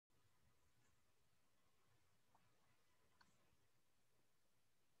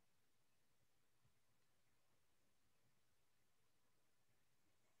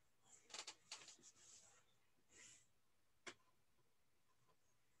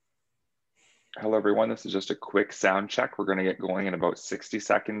Hello, everyone. This is just a quick sound check. We're going to get going in about 60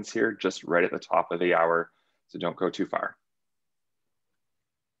 seconds here, just right at the top of the hour. So don't go too far.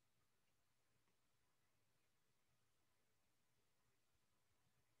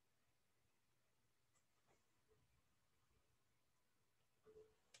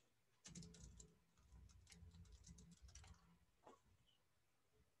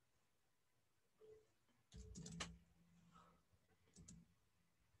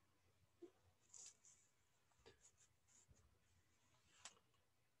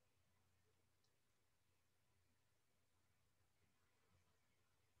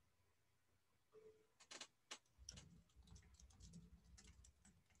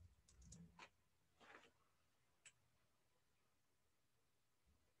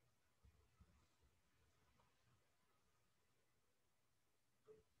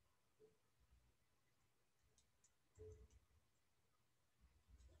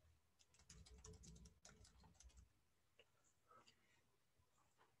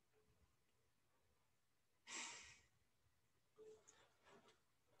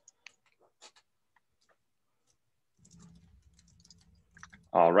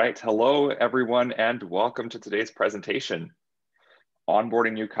 All right. Hello, everyone, and welcome to today's presentation.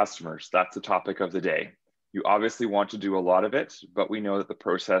 Onboarding new customers. That's the topic of the day. You obviously want to do a lot of it, but we know that the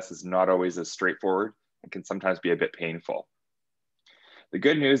process is not always as straightforward and can sometimes be a bit painful. The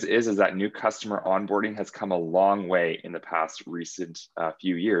good news is that new customer onboarding has come a long way in the past recent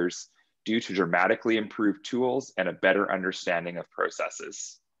few years due to dramatically improved tools and a better understanding of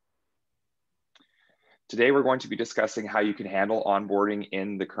processes. Today, we're going to be discussing how you can handle onboarding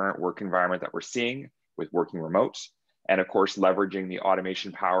in the current work environment that we're seeing with working remote, and of course, leveraging the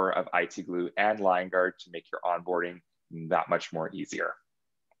automation power of IT Glue and Liongard to make your onboarding that much more easier.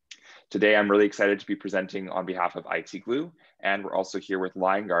 Today, I'm really excited to be presenting on behalf of IT Glue, and we're also here with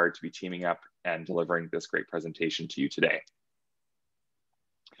Liongard to be teaming up and delivering this great presentation to you today.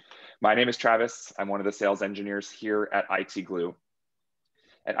 My name is Travis. I'm one of the sales engineers here at IT Glue.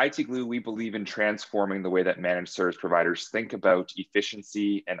 At IT Glue, we believe in transforming the way that managed service providers think about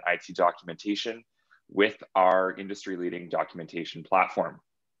efficiency and IT documentation with our industry-leading documentation platform.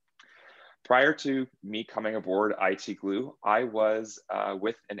 Prior to me coming aboard IT Glue, I was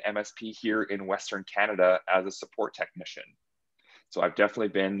with an MSP here in Western Canada as a support technician. So I've definitely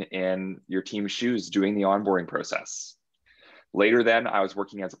been in your team's shoes doing the onboarding process. Later then, I was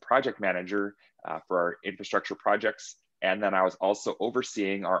working as a project manager for our infrastructure projects. And then I was also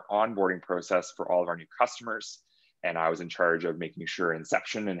overseeing our onboarding process for all of our new customers. And I was in charge of making sure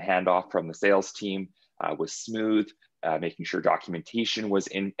inception and handoff from the sales team was smooth, making sure documentation was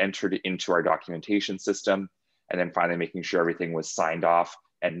entered into our documentation system, and then finally making sure everything was signed off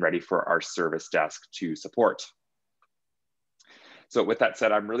and ready for our service desk to support. So with that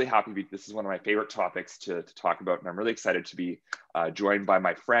said, I'm really happy. This is one of my favorite topics to talk about, and I'm really excited to be joined by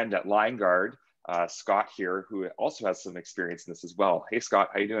my friend at Liongard, Scott here, who also has some experience in this as well. Hey, Scott,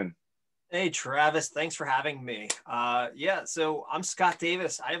 how you doing? Hey, Travis, thanks for having me. Yeah, so I'm Scott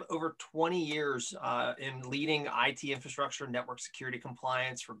Davis. I have over 20 years in leading IT infrastructure, network security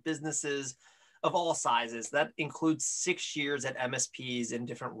compliance for businesses of all sizes. That includes 6 years at MSPs in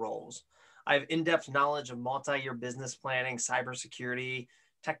different roles. I have in-depth knowledge of multi-year business planning, cybersecurity,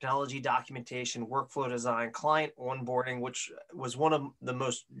 technology documentation, workflow design, client onboarding, which was one of the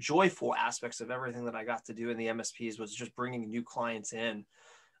most joyful aspects of everything that I got to do in the MSPs was just bringing new clients in.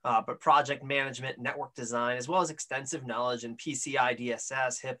 But project management, network design, as well as extensive knowledge in PCI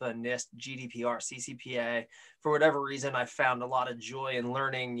DSS, HIPAA, NIST, GDPR, CCPA. For whatever reason, I found a lot of joy in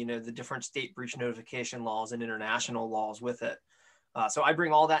learning, the different state breach notification laws and international laws with it. So I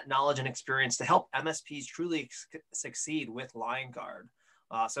bring all that knowledge and experience to help MSPs truly succeed with Liongard.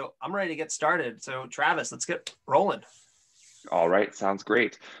 So I'm ready to get started. So Travis, let's get rolling. All right, sounds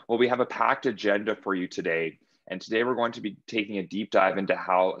great. Well, we have a packed agenda for you today. And today we're going to be taking a deep dive into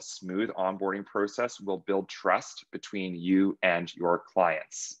how a smooth onboarding process will build trust between you and your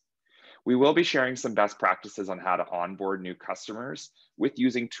clients. We will be sharing some best practices on how to onboard new customers with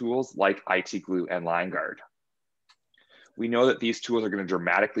using tools like IT Glue and Liongard. We know that these tools are going to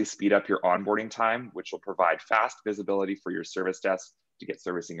dramatically speed up your onboarding time, which will provide fast visibility for your service desk to get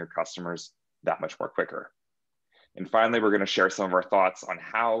servicing your customers that much more quicker. And finally, we're going to share some of our thoughts on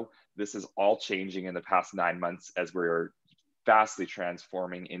how this is all changing in the past 9 months as we're vastly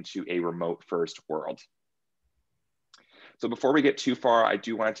transforming into a remote first world. So before we get too far, I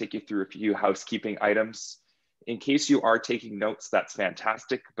do want to take you through a few housekeeping items. In case you are taking notes, that's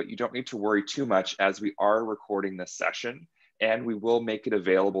fantastic, but you don't need to worry too much as we are recording this session and we will make it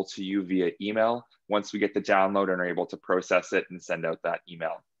available to you via email once we get the download and are able to process it and send out that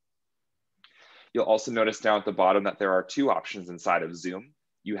email. You'll also notice down at the bottom that there are two options inside of Zoom.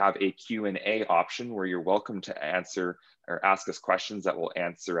 You have a Q&A option where you're welcome to answer or ask us questions that we'll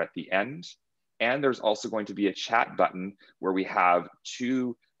answer at the end. And there's also going to be a chat button where we have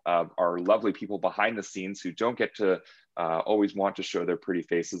two of our lovely people behind the scenes who don't get to always want to show their pretty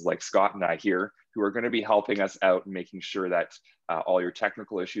faces, like Scott and I here, who are going to be helping us out and making sure that all your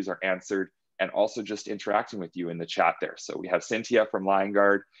technical issues are answered, and also just interacting with you in the chat there. So we have Cynthia from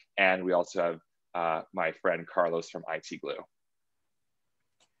Liongard, and we also have my friend Carlos from IT Glue.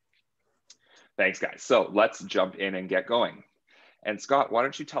 Thanks, guys. So let's jump in and get going. And Scott, why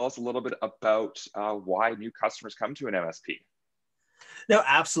don't you tell us a little bit about why new customers come to an MSP? No,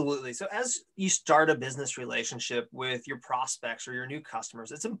 absolutely. So as you start a business relationship with your prospects or your new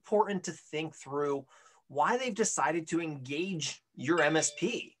customers, it's important to think through why they've decided to engage your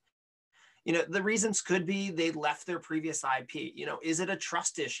MSP. You know, the reasons could be they left their previous IP. You know, is it a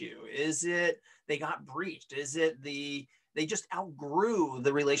trust issue? Is it they got breached? Is it they just outgrew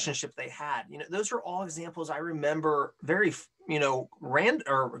the relationship they had? You know, those are all examples I remember very, you know,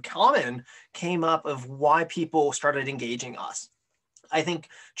 common came up of why people started engaging us. I think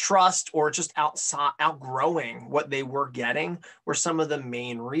trust or just outgrowing what they were getting were some of the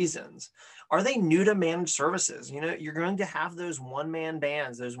main reasons. Are they new to managed services? You know, you're going to have those one-man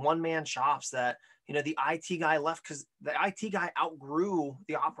bands, those one-man shops that, you know, the IT guy left because the IT guy outgrew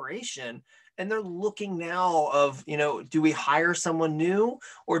the operation, and they're looking now of, you know, do we hire someone new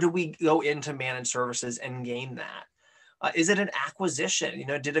or do we go into managed services and gain that? Is it an acquisition? You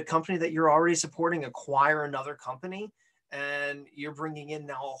know, did a company that you're already supporting acquire another company? And you're bringing in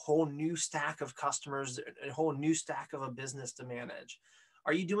now a whole new stack of customers, a whole new stack of a business to manage.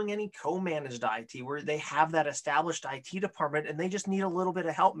 Are you doing any co-managed IT where they have that established IT department and they just need a little bit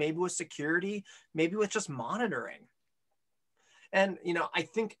of help, maybe with security, maybe with just monitoring? And, you know, I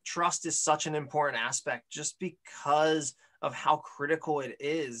think trust is such an important aspect just because of how critical it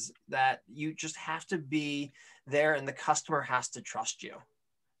is that you just have to be there and the customer has to trust you.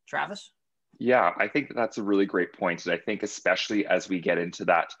 Travis? Yeah, I think that's a really great point. And I think especially as we get into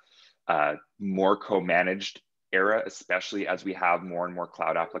that more co-managed era, especially as we have more and more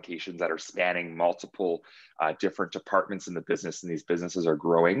cloud applications that are spanning multiple different departments in the business, and these businesses are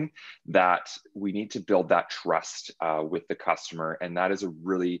growing, that we need to build that trust with the customer. And that is a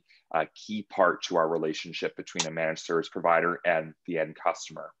really key part to our relationship between a managed service provider and the end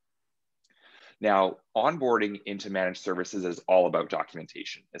customer. Now, onboarding into managed services is all about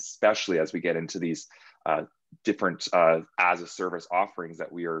documentation, especially as we get into these different as-a-service offerings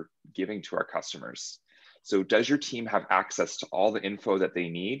that we are giving to our customers. So does your team have access to all the info that they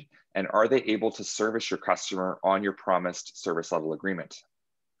need? And are they able to service your customer on your promised service level agreement?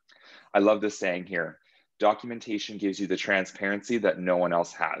 I love this saying here: documentation gives you the transparency that no one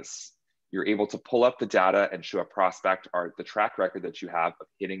else has. You're able to pull up the data and show a prospect the track record that you have of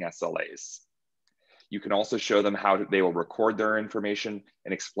hitting SLAs. You can also show them how they will record their information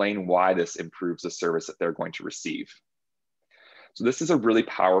and explain why this improves the service that they're going to receive. So this is a really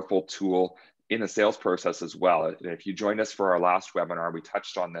powerful tool in the sales process as well. And if you joined us for our last webinar, we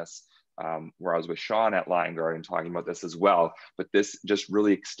touched on this where I was with Sean at Liongard and talking about this as well. But this just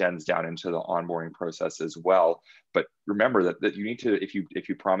really extends down into the onboarding process as well. But remember that you need to, if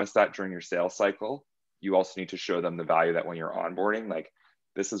you promise that during your sales cycle, you also need to show them the value that when you're onboarding, like,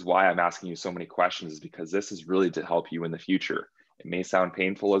 this is why I'm asking you so many questions, is because this is really to help you in the future. It may sound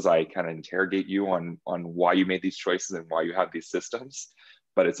painful as I kind of interrogate you on why you made these choices and why you have these systems,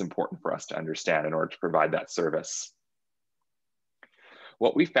 but it's important for us to understand in order to provide that service.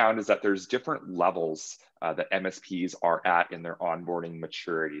 What we found is that there's different levels that MSPs are at in their onboarding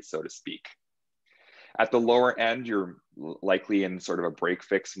maturity, so to speak. At the lower end, you're likely in sort of a break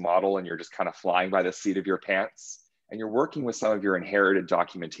fix model and you're just kind of flying by the seat of your pants. And you're working with some of your inherited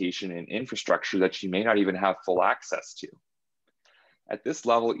documentation and infrastructure that you may not even have full access to. At this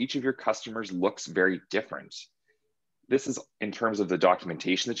level, each of your customers looks very different. This is in terms of the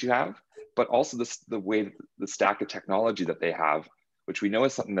documentation that you have, but also the way, the stack of technology that they have, which we know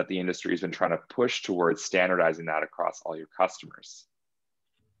is something that the industry has been trying to push towards standardizing that across all your customers.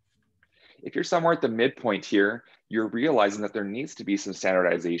 If you're somewhere at the midpoint here, you're realizing that there needs to be some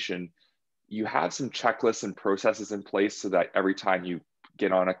standardization. You have some checklists and processes in place so that every time you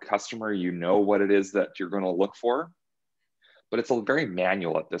get on a customer, you know what it is that you're going to look for. But it's very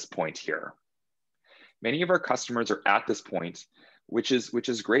manual at this point here. Many of our customers are at this point, which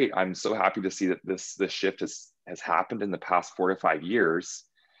is great. I'm so happy to see that this shift has happened in the past 4 to 5 years.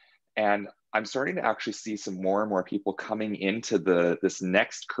 And I'm starting to actually see some more and more people coming into this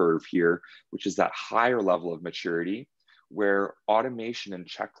next curve here, which is that higher level of maturity, where automation and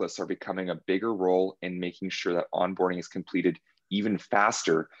checklists are becoming a bigger role in making sure that onboarding is completed even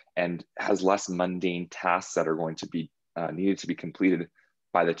faster and has less mundane tasks that are going to be needed to be completed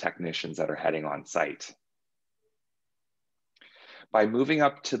by the technicians that are heading on site. By moving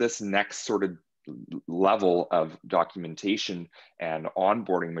up to this next sort of level of documentation and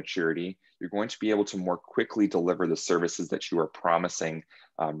onboarding maturity, you're going to be able to more quickly deliver the services that you are promising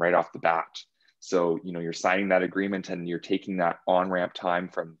right off the bat. So, you're signing that agreement and you're taking that on-ramp time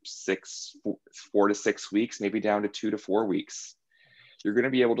from 4 to 6 weeks, maybe down to 2 to 4 weeks. You're going to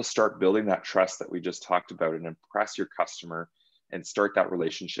be able to start building that trust that we just talked about and impress your customer and start that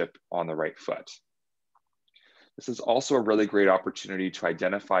relationship on the right foot. This is also a really great opportunity to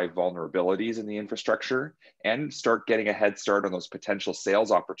identify vulnerabilities in the infrastructure and start getting a head start on those potential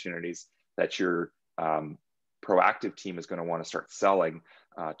sales opportunities that your proactive team is going to want to start selling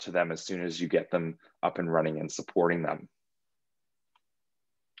to them as soon as you get them up and running and supporting them.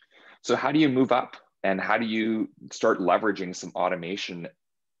 So how do you move up and how do you start leveraging some automation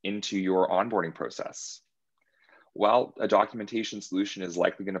into your onboarding process? Well, a documentation solution is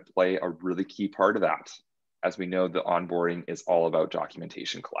likely going to play a really key part of that. As we know, the onboarding is all about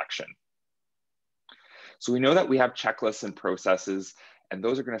documentation collection. So we know that we have checklists and processes, and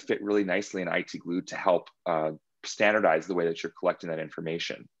those are going to fit really nicely in IT Glue to help standardize the way that you're collecting that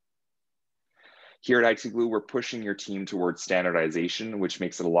information. Here at IT Glue, we're pushing your team towards standardization, which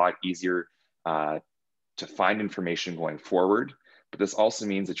makes it a lot easier to find information going forward. But this also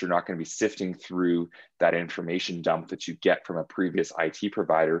means that you're not going to be sifting through that information dump that you get from a previous IT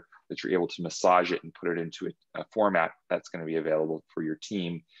provider, that you're able to massage it and put it into a format that's going to be available for your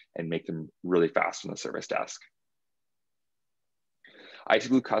team and make them really fast on the service desk. IT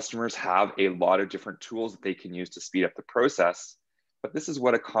Glue customers have a lot of different tools that they can use to speed up the process, but this is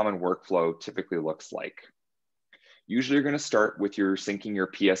what a common workflow typically looks like. Usually you're going to start with syncing your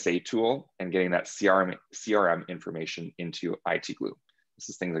PSA tool and getting that CRM information into IT Glue. This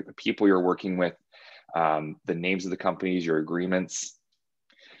is things like the people you're working with, the names of the companies, your agreements.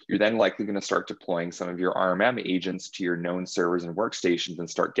 You're then likely going to start deploying some of your RMM agents to your known servers and workstations and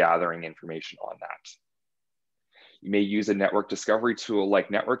start gathering information on that. You may use a network discovery tool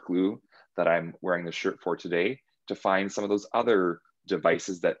like Network Glue that I'm wearing the shirt for today to find some of those other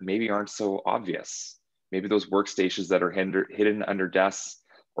devices that maybe aren't so obvious. Maybe those workstations that are hidden under desks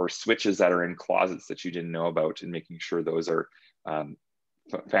or switches that are in closets that you didn't know about, and making sure those are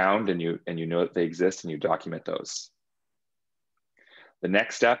found and you know that they exist and you document those. The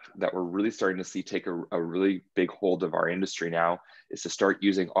next step that we're really starting to see take a really big hold of our industry now is to start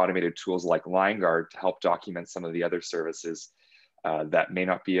using automated tools like Liongard to help document some of the other services that may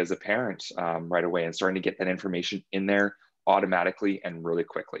not be as apparent right away, and starting to get that information in there automatically and really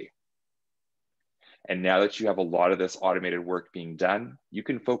quickly. And now that you have a lot of this automated work being done, you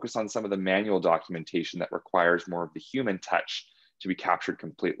can focus on some of the manual documentation that requires more of the human touch to be captured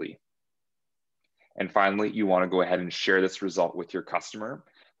completely. And finally, you want to go ahead and share this result with your customer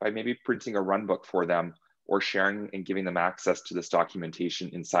by maybe printing a runbook for them or sharing and giving them access to this documentation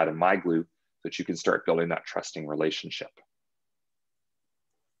inside of MyGlue so that you can start building that trusting relationship.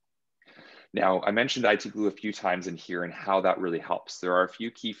 Now, I mentioned IT Glue a few times in here and how that really helps. There are a few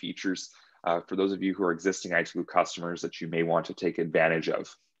key features for those of you who are existing IT Glue customers that you may want to take advantage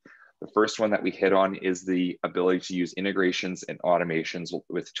of. The first one that we hit on is the ability to use integrations and automations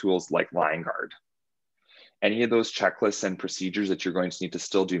with tools like Liongard. Any of those checklists and procedures that you're going to need to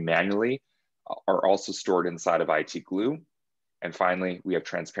still do manually are also stored inside of IT Glue. And finally, we have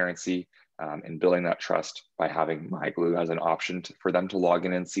transparency and building that trust by having MyGlue as an option for them to log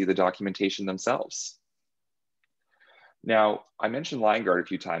in and see the documentation themselves. Now, I mentioned Liongard a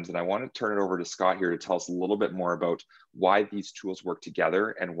few times, and I want to turn it over to Scott here to tell us a little bit more about why these tools work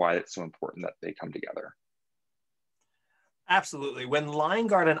together and why it's so important that they come together. Absolutely. When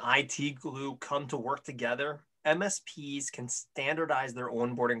Liongard and IT Glue come to work together, MSPs can standardize their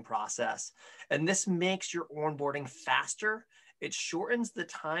onboarding process. And this makes your onboarding faster. It shortens the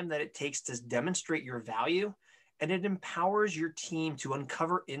time that it takes to demonstrate your value, and it empowers your team to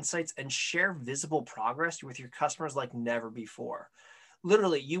uncover insights and share visible progress with your customers like never before.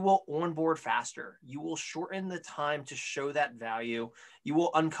 Literally, you will onboard faster. You will shorten the time to show that value. You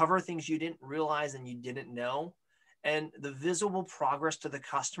will uncover things you didn't realize and you didn't know. And the visible progress to the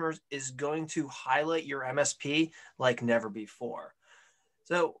customers is going to highlight your MSP like never before.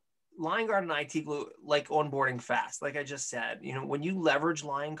 So Liongard and IT Glue like onboarding fast. Like I just said, when you leverage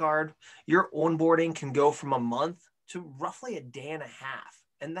Liongard, your onboarding can go from a month to roughly a day and a half.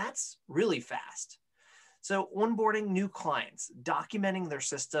 And that's really fast. So onboarding new clients, documenting their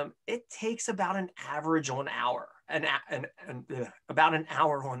system, it takes about an average 1 hour. about an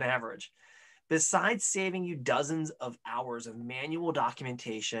hour on average. Besides saving you dozens of hours of manual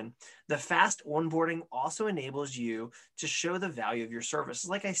documentation, the fast onboarding also enables you to show the value of your services,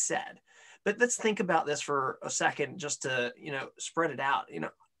 like I said. But let's think about this for a second, just to, spread it out.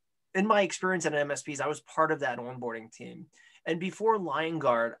 In my experience at MSPs, I was part of that onboarding team. And before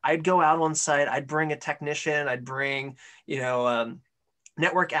Liongard, I'd go out on site, I'd bring a technician, I'd bring,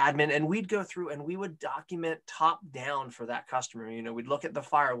 network admin, and we'd go through and we would document top down for that customer. We'd look at the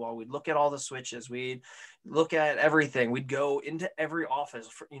firewall, we'd look at all the switches, we'd look at everything. We'd go into every office,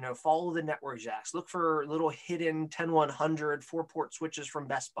 follow the network jacks, look for little hidden 10100 4-port switches from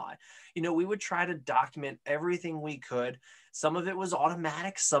Best Buy. We would try to document everything we could. Some of it was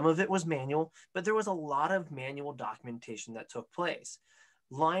automatic, some of it was manual, but there was a lot of manual documentation that took place.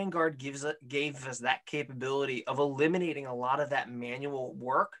 Liongard gave us that capability of eliminating a lot of that manual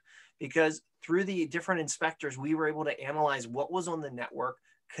work, because through the different inspectors, we were able to analyze what was on the network,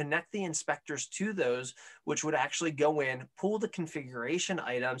 connect the inspectors to those, which would actually go in, pull the configuration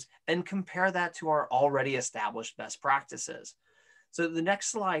items, and compare that to our already established best practices. So the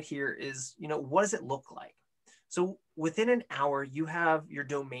next slide here is, what does it look like? So within an hour, you have your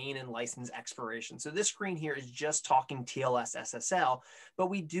domain and license expiration. So this screen here is just talking TLS SSL, but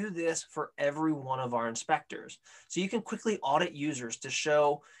we do this for every one of our inspectors. So you can quickly audit users to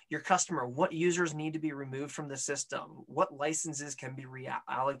show your customer what users need to be removed from the system, what licenses can be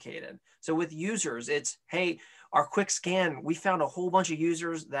reallocated. So with users, it's, hey, our quick scan, we found a whole bunch of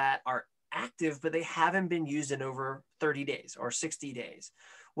users that are active, but they haven't been used in over 30 days or 60 days.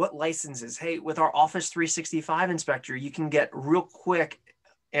 What licenses? Hey, with our Office 365 inspector, you can get real quick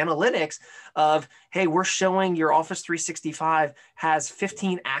analytics of, hey, we're showing your Office 365 has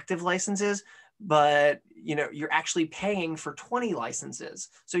 15 active licenses, but you're actually paying for 20 licenses.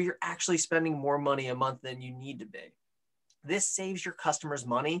 So you're actually spending more money a month than you need to be. This saves your customers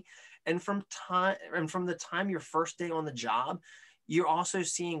money. And from the time your first day on the job, you're also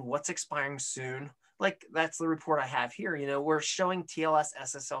seeing what's expiring soon. Like that's the report I have here. We're showing TLS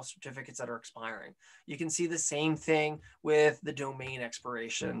SSL certificates that are expiring. You can see the same thing with the domain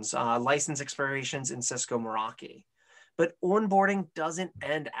expirations, license expirations in Cisco Meraki. But onboarding doesn't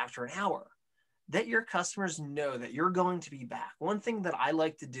end after an hour. That your customers know that you're going to be back. One thing that I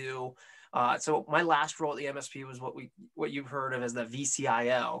like to do, so my last role at the MSP was what you've heard of as the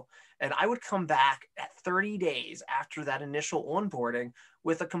VCIO. And I would come back at 30 days after that initial onboarding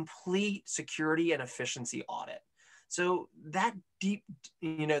with a complete security and efficiency audit. So that deep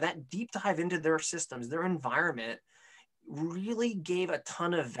dive into their systems, their environment, really gave a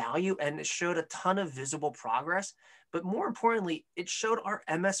ton of value, and it showed a ton of visible progress. But more importantly, it showed our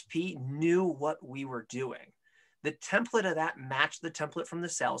MSP knew what we were doing. The template of that matched the template from the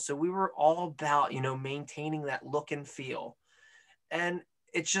sales. So we were all about, maintaining that look and feel. And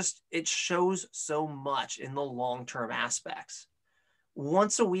it shows so much in the long-term aspects.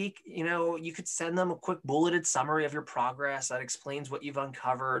 Once a week, you could send them a quick bulleted summary of your progress that explains what you've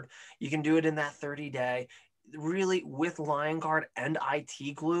uncovered. You can do it in that 30-day. Really, with Liongard and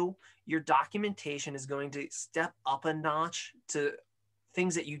IT Glue, your documentation is going to step up a notch to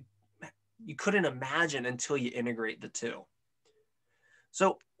things that you couldn't imagine until you integrate the two.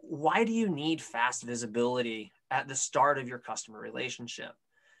 So why do you need fast visibility at the start of your customer relationship?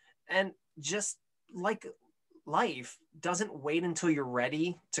 And just like life doesn't wait until you're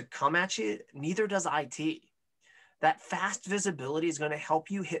ready to come at you, neither does IT. That fast visibility is going to help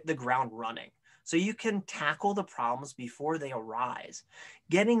you hit the ground running, so you can tackle the problems before they arise.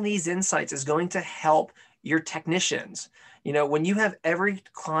 Getting these insights is going to help your technicians. When you have every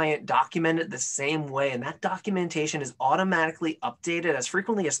client documented the same way, and that documentation is automatically updated as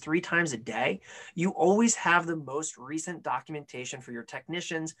frequently as 3 times a day, you always have the most recent documentation for your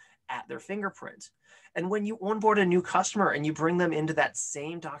technicians at their fingerprints. And when you onboard a new customer and you bring them into that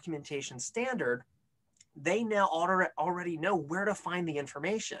same documentation standard, they now already know where to find the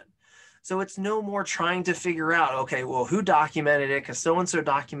information. So it's no more trying to figure out, okay, well, who documented it? Because so-and-so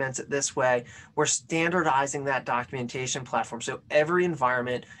documents it this way. We're standardizing that documentation platform, so every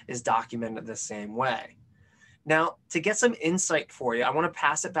environment is documented the same way. Now, to get some insight for you, I want to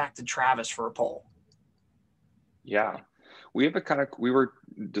pass it back to Travis for a poll. Yeah, we were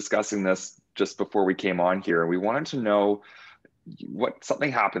discussing this just before we came on here. We wanted to know what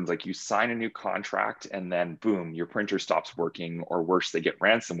something happens, like you sign a new contract and then boom, your printer stops working, or worse, they get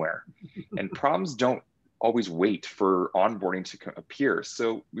ransomware. And problems don't always wait for onboarding to appear.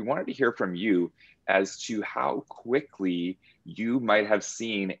 So we wanted to hear from you as to how quickly you might have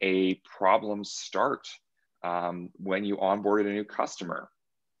seen a problem start when you onboarded a new customer.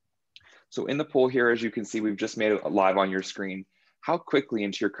 So in the poll here, as you can see, we've just made it live on your screen. How quickly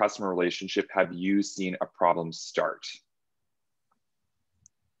into your customer relationship have you seen a problem start?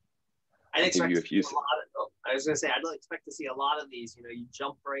 I'd expect to see a lot of, I was going to say, I'd expect to see a lot of these. You know, you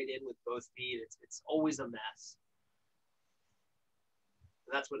jump right in with both feet. It's always a mess.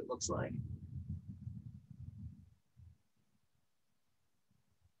 That's what it looks like.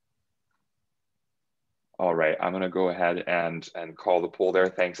 All right, I'm going to go ahead and call the poll there.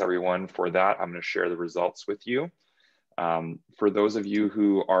 Thanks everyone for that. I'm going to share the results with you. For those of you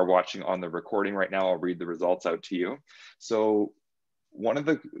who are watching on the recording right now, I'll read the results out to you. So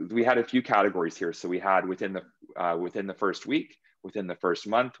we had a few categories here. So we had within the first week, within the first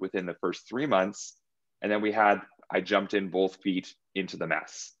month, within the first 3 months, and then I jumped in both feet into the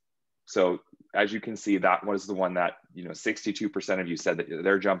mess. So as you can see, that was the one that, 62% of you said that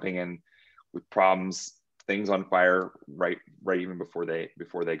they're jumping in with problems, things on fire right even before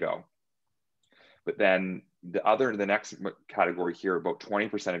they go. But then the next category here, about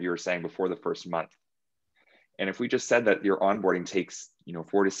 20% of you are saying before the first month. And if we just said that your onboarding takes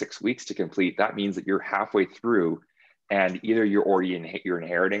 4 to 6 weeks to complete, that means that you're halfway through, and either you're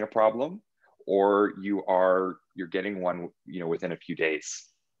inheriting a problem, or you're getting one within a few days.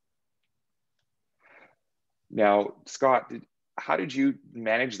 Now, Scott, how did you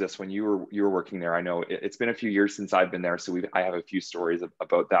manage this when you were working there? I know it's been a few years since I've been there, so I have a few stories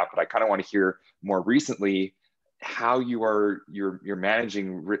about that, but I kind of want to hear more recently how you're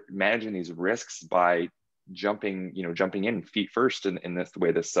managing these risks by jumping in feet first in the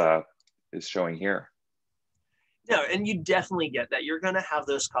way this is showing here. No, and you definitely get that. You're going to have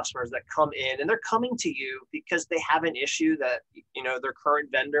those customers that come in and they're coming to you because they have an issue that their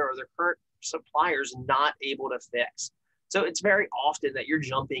current vendor or their current supplier is not able to fix. So it's very often that you're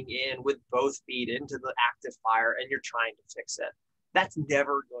jumping in with both feet into the active fire and you're trying to fix it. That's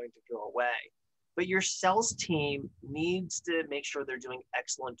never going to go away. But your sales team needs to make sure they're doing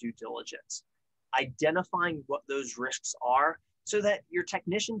excellent due diligence, identifying what those risks are so that your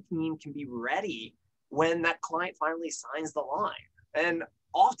technician team can be ready when that client finally signs the line. And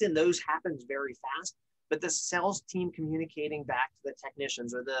often those happens very fast, but the sales team communicating back to the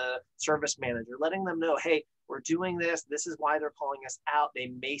technicians or the service manager, letting them know, hey, we're doing this. This is why they're calling us out.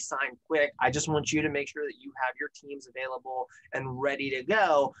 They may sign quick. I just want you to make sure that you have your teams available and ready to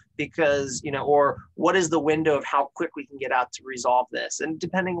go because, or what is the window of how quick we can get out to resolve this? And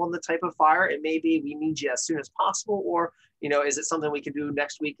depending on the type of fire, it may be we need you as soon as possible, or, is it something we can do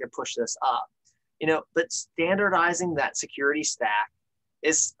next week and push this up? But standardizing that security stack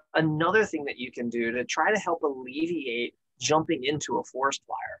is another thing that you can do to try to help alleviate jumping into a forest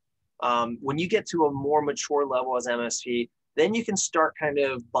fire. When you get to a more mature level as MSP, then you can start kind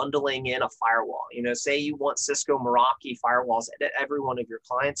of bundling in a firewall. Say you want Cisco Meraki firewalls at every one of your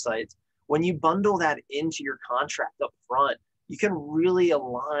client sites. When you bundle that into your contract up front, you can really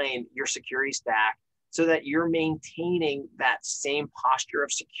align your security stack so that you're maintaining that same posture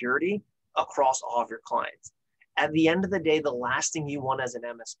of security across all of your clients. At the end of the day, the last thing you want as an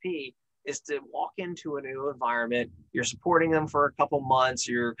MSP is to walk into a new environment. You're supporting them for a couple months.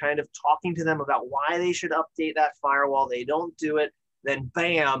 You're kind of talking to them about why they should update that firewall. They don't do it. Then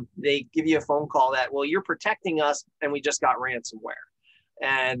bam, they give you a phone call that, well, you're protecting us and we just got ransomware.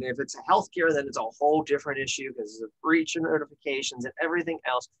 And if it's a healthcare, then it's a whole different issue because of breach and notifications and everything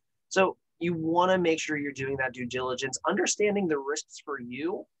else. So you want to make sure you're doing that due diligence, understanding the risks for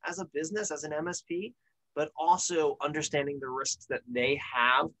you as a business, as an MSP, but also understanding the risks that they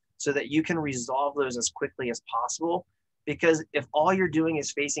have so that you can resolve those as quickly as possible. Because if all you're doing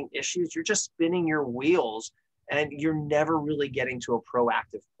is facing issues, you're just spinning your wheels and you're never really getting to a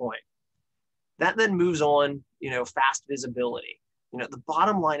proactive point. That then moves on, fast visibility. The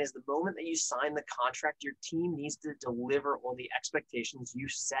bottom line is the moment that you sign the contract, your team needs to deliver on the expectations you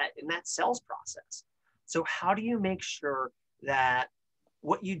set in that sales process. So how do you make sure that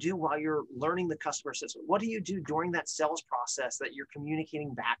what you do while you're learning the customer system, what do you do during that sales process that you're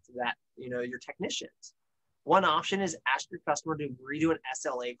communicating back to that, your technicians? One option is ask your customer to agree to an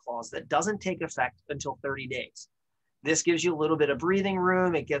SLA clause that doesn't take effect until 30 days. This gives you a little bit of breathing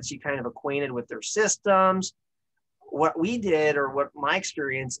room. It gets you kind of acquainted with their systems. What we did, or what my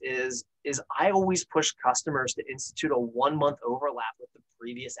experience is I always push customers to institute a 1-month overlap with the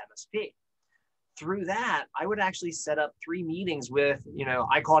previous MSP. Through that, I would actually set up 3 meetings with,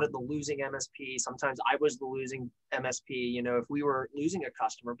 I called it the losing MSP. Sometimes I was the losing MSP, if we were losing a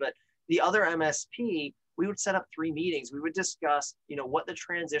customer. But the other MSP, we would set up 3 meetings. We would discuss, what the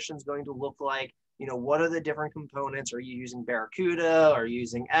transition is going to look like. What are the different components? Are you using Barracuda? Are you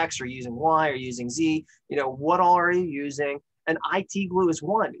using X? Are you using Y? Are you using Z? What all are you using? And IT Glue is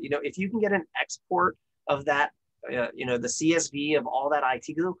one. If you can get an export of that, the CSV of all that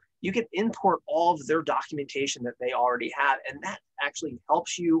IT Glue, you can import all of their documentation that they already have. And that actually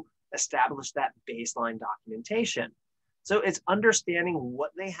helps you establish that baseline documentation. So it's understanding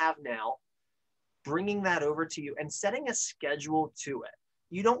what they have now, bringing that over to you and setting a schedule to it.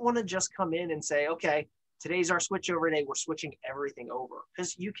 You don't want to just come in and say, okay, today's our switchover day, we're switching everything over,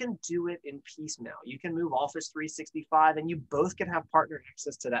 because you can do it in piecemeal. You can move Office 365 and you both can have partner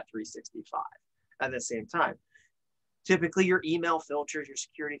access to that 365 at the same time. Typically your email filters, your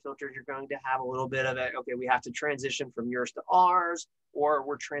security filters, you're going to have a little bit of it. Okay, we have to transition from yours to ours, or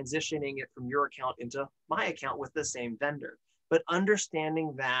we're transitioning it from your account into my account with the same vendor. But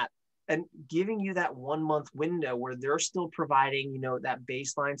understanding that and giving you that 1 month window where they're still providing, that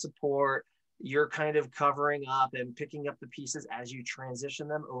baseline support, you're kind of covering up and picking up the pieces as you transition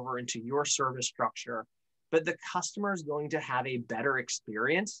them over into your service structure. But the customer is going to have a better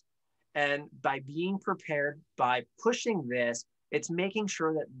experience. And by being prepared, by pushing this, it's making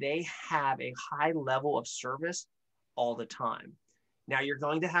sure that they have a high level of service all the time. Now, you're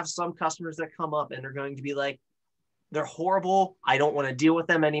going to have some customers that come up and they're going to be like, they're horrible. I don't want to deal with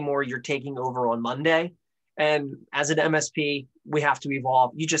them anymore. You're taking over on Monday. And as an MSP, we have to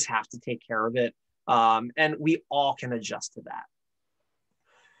evolve. You just have to take care of it. And we all can adjust to that.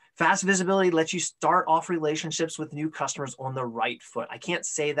 Fast visibility lets you start off relationships with new customers on the right foot. I can't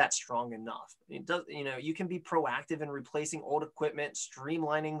say that strong enough. It does, you can be proactive in replacing old equipment,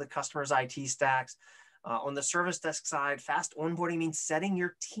 streamlining the customer's IT stacks. On the service desk side, fast onboarding means setting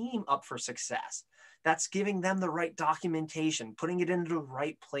your team up for success. That's giving them the right documentation, putting it into the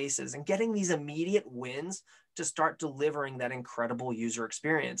right places, and getting these immediate wins to start delivering that incredible user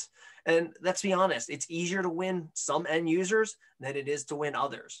experience. And let's be honest, it's easier to win some end users than it is to win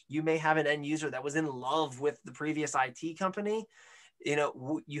others. You may have an end user that was in love with the previous IT company.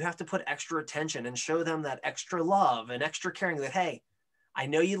 You have to put extra attention and show them that extra love and extra caring that, hey, I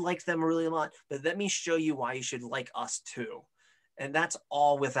know you like them really a lot, but let me show you why you should like us too. And that's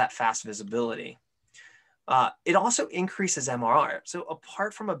all with that fast visibility. It also increases MRR. So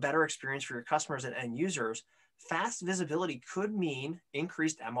apart from a better experience for your customers and end users, fast visibility could mean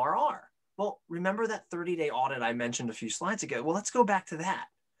increased MRR. Well, remember that 30-day audit I mentioned a few slides ago? Well, let's go back to that.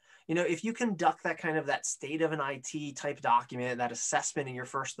 If you conduct that state of an IT type document, that assessment in your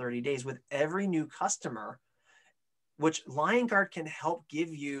first 30 days with every new customer, which Liongard can help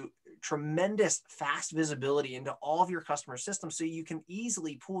give you tremendous fast visibility into all of your customer systems, so you can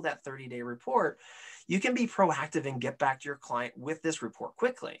easily pull that 30-day report. You can be proactive and get back to your client with this report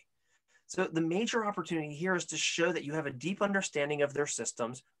quickly. So the major opportunity here is to show that you have a deep understanding of their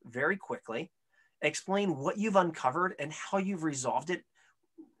systems very quickly, explain what you've uncovered and how you've resolved it,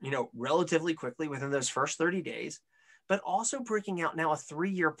 relatively quickly within those first 30 days, but also breaking out now a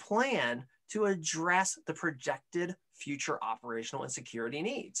 3-year plan to address the projected future operational and security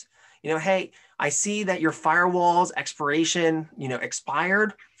needs. Hey, I see that your firewall's expiration,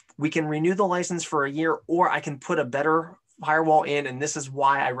 expired. We can renew the license for a year, or I can put a better firewall in, and this is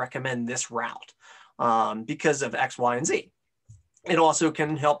why I recommend this route because of X, Y, and Z. It also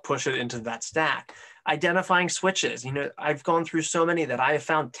can help push it into that stack. Identifying switches. I've gone through so many that I have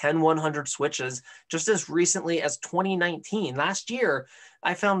found 10-100 switches just as recently as 2019. Last year,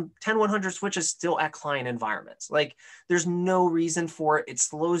 I found 10-100 switches still at client environments. Like, there's no reason for it. It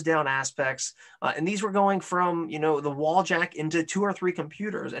slows down aspects. And these were going from, the wall jack into 2 or 3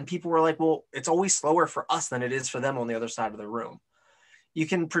 computers. And people were like, well, it's always slower for us than it is for them on the other side of the room. You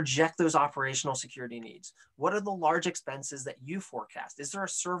can project those operational security needs. What are the large expenses that you forecast? Is there a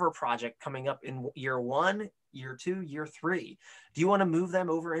server project coming up in year 1, year 2, year 3? Do you want to move them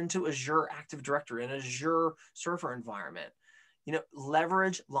over into Azure Active Directory, an Azure server environment?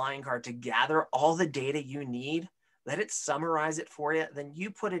 Leverage Liongard to gather all the data you need, let it summarize it for you, then you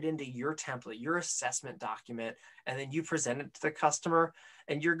put it into your template, your assessment document, and then you present it to the customer,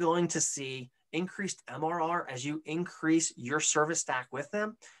 and you're going to see increased MRR as you increase your service stack with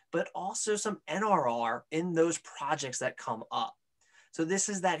them, but also some NRR in those projects that come up. So this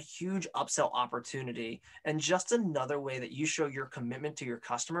is that huge upsell opportunity, and just another way that you show your commitment to your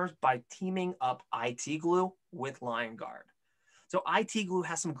customers by teaming up IT Glue with Liongard. So IT Glue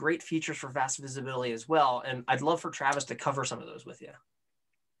has some great features for fast visibility as well, and I'd love for Travis to cover some of those with you.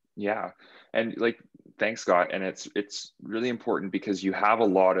 Yeah, and thanks, Scott. And it's really important because you have a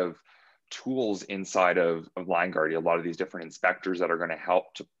lot of tools inside of Liongard, a lot of these different inspectors that are going to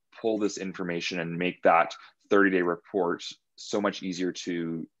help to pull this information and make that 30-day report so much easier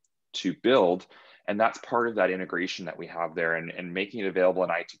to build. And that's part of that integration that we have there, and making it available in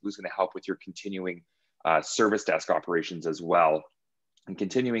IT Glue is going to help with your continuing service desk operations as well, and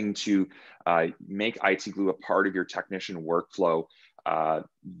continuing to make IT Glue a part of your technician workflow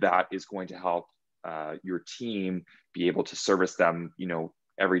that is going to help your team be able to service them,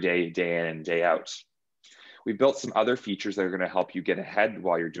 every day, day in and day out. We built some other features that are going to help you get ahead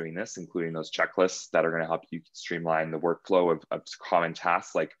while you're doing this, including those checklists that are going to help you streamline the workflow of common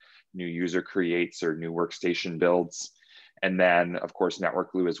tasks like new user creates or new workstation builds. And then, of course,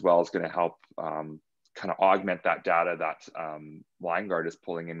 Network Glue as well is going to help kind of augment that data that Liongard is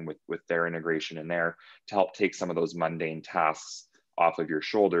pulling in with their integration in there to help take some of those mundane tasks off of your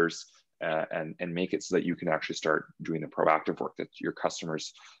shoulders and make it so that you can actually start doing the proactive work that your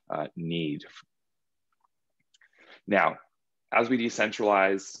customers need. Now, as we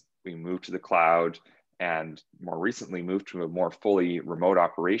decentralize, we move to the cloud, and more recently moved to a more fully remote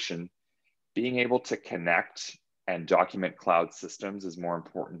operation, being able to connect and document cloud systems is more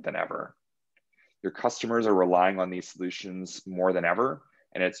important than ever. Your customers are relying on these solutions more than ever,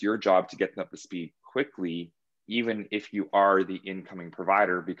 and it's your job to get them up to speed quickly, even if you are the incoming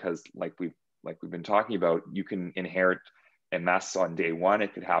provider, because like we've been talking about, you can inherit a mess on day one,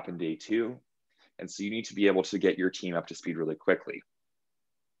 it could happen day two. And so you need to be able to get your team up to speed really quickly.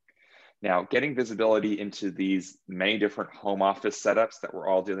 Now, getting visibility into these many different home office setups that we're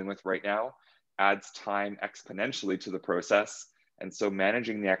all dealing with right now adds time exponentially to the process. And so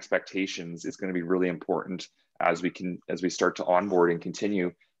managing the expectations is going to be really important as we start to onboard and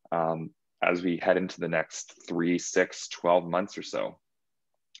continue as we head into the next 3, 6, 12 months or so.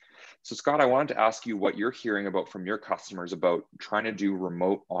 So Scott, I wanted to ask you what you're hearing about from your customers about trying to do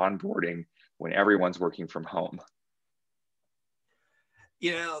remote onboarding when everyone's working from home.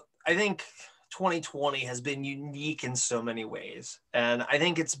 I think 2020 has been unique in so many ways. And I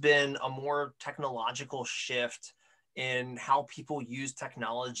think it's been a more technological shift in how people use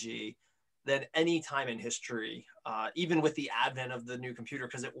technology than any time in history, even with the advent of the new computer,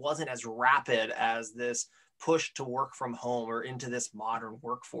 because it wasn't as rapid as this push to work from home or into this modern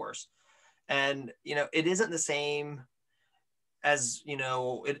workforce. And, it isn't the same as, and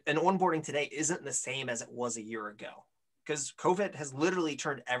onboarding today isn't the same as it was a year ago, because COVID has literally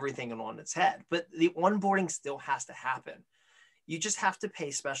turned everything on its head, but the onboarding still has to happen. You just have to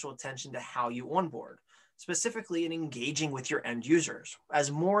pay special attention to how you onboard, specifically in engaging with your end users.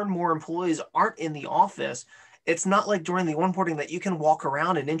 As more and more employees aren't in the office, it's not like during the onboarding that you can walk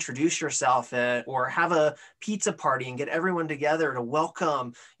around and introduce yourself or have a pizza party and get everyone together to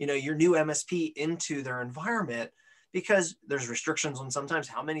welcome, your new MSP into their environment, because there's restrictions on sometimes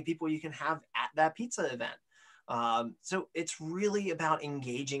how many people you can have at that pizza event. So it's really about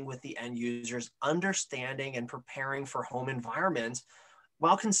engaging with the end users, understanding and preparing for home environments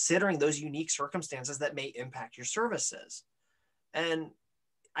while considering those unique circumstances that may impact your services. And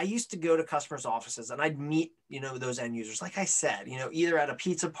I used to go to customers' offices and I'd meet, those end users, like I said, either at a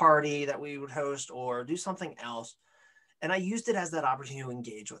pizza party that we would host or do something else. And I used it as that opportunity to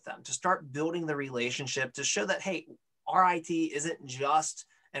engage with them, to start building the relationship, to show that, hey, our IT isn't just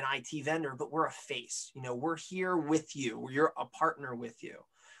an IT vendor, but we're a face. We're here with you. We're a partner with you.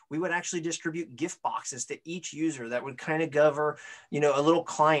 We would actually distribute gift boxes to each user that would kind of cover, a little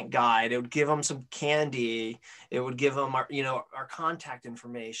client guide. It would give them some candy. It would give them our contact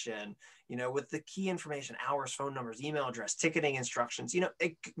information, with the key information, hours, phone numbers, email address, ticketing instructions.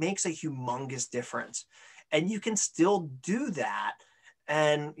 It makes a humongous difference. And you can still do that.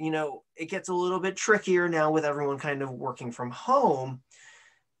 And, it gets a little bit trickier now with everyone kind of working from home,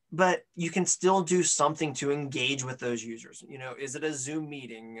 but you can still do something to engage with those users. Is it a Zoom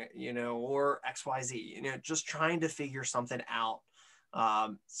meeting, or XYZ, just trying to figure something out.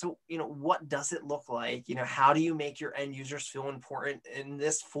 So, what does it look like? How do you make your end users feel important in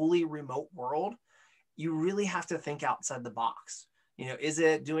this fully remote world? You really have to think outside the box. Is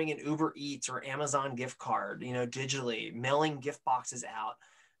it doing an Uber Eats or Amazon gift card, digitally, mailing gift boxes out,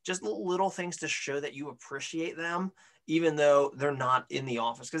 just little things to show that you appreciate them, even though they're not in the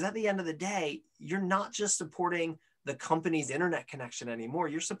office. Because at the end of the day, you're not just supporting the company's internet connection anymore.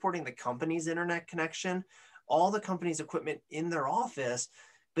 You're supporting the company's internet connection, all the company's equipment in their office.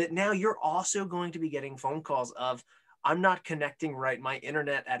 But now you're also going to be getting phone calls of, I'm not connecting right. My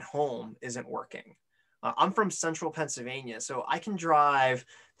internet at home isn't working. I'm from central Pennsylvania, so I can drive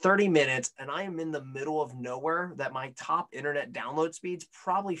 30 minutes and I am in the middle of nowhere that my top internet download speed's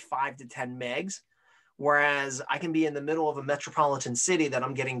probably 5 to 10 megs. Whereas I can be in the middle of a metropolitan city that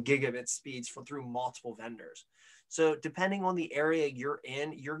I'm getting gigabit speeds through multiple vendors. So depending on the area you're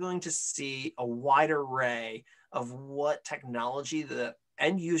in, you're going to see a wide array of what technology the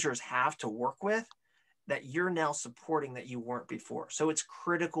end users have to work with that you're now supporting that you weren't before. So it's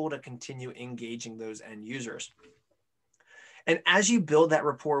critical to continue engaging those end users. And as you build that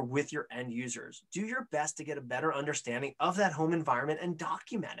rapport with your end users, do your best to get a better understanding of that home environment and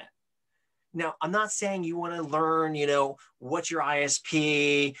document it. Now, I'm not saying you want to learn, what your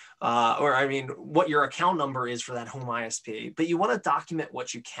ISP, what your account number is for that home ISP, but you want to document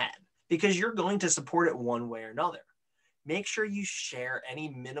what you can, because you're going to support it one way or another. Make sure you share any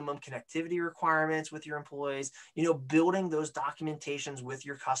minimum connectivity requirements with your employees, building those documentations with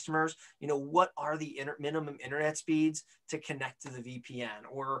your customers. What are the minimum internet speeds to connect to the VPN,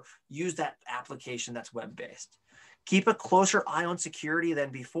 or use that application that's web-based. Keep a closer eye on security than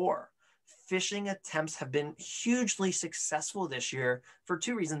before. Phishing attempts have been hugely successful this year for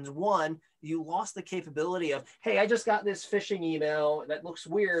two reasons. One, you lost the capability of, hey, I just got this phishing email that looks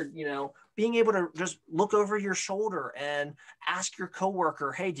weird, being able to just look over your shoulder and ask your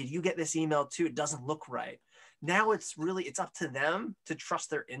coworker, hey, did you get this email too? It doesn't look right. Now it's up to them to trust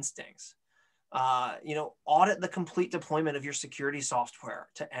their instincts. Audit the complete deployment of your security software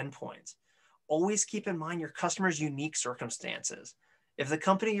to endpoints. Always keep in mind your customer's unique circumstances. If the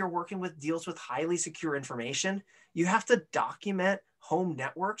company you're working with deals with highly secure information, you have to document home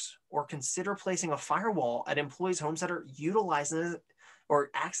networks or consider placing a firewall at employees' homes that are utilizing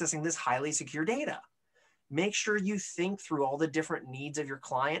or accessing this highly secure data. Make sure you think through all the different needs of your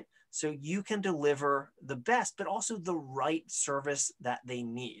client so you can deliver the best, but also the right service that they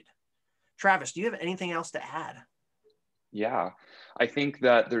need. Travis, do you have anything else to add? Yeah, I think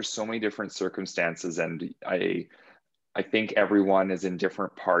that there's so many different circumstances, and I think everyone is in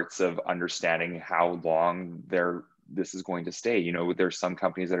different parts of understanding how long this is going to stay. There's some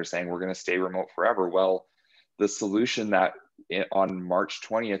companies that are saying we're going to stay remote forever. Well, the solution that on March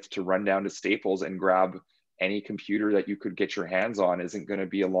 20th to run down to Staples and grab any computer that you could get your hands on isn't going to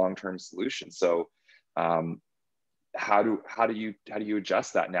be a long-term solution. So how do you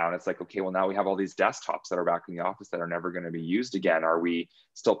adjust that now? And it's like, okay, well, now we have all these desktops that are back in the office that are never going to be used again. Are we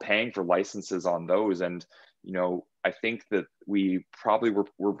still paying for licenses on those? And I think that we probably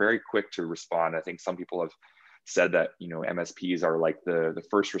were very quick to respond. I think some people have said that MSPs are like the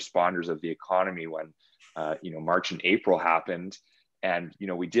first responders of the economy when March and April happened, and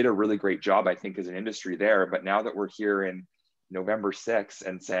we did a really great job, I think, as an industry there. But now that we're here in November 6th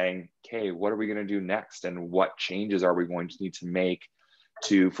and saying, okay, what are we going to do next, and what changes are we going to need to make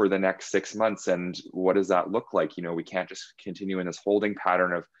for the next 6 months, and what does that look like? We can't just continue in this holding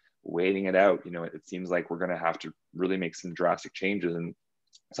pattern of waiting it out. It seems like we're going to have to really make some drastic changes, and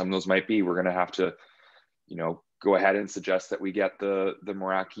some of those might be we're going to have to go ahead and suggest that we get the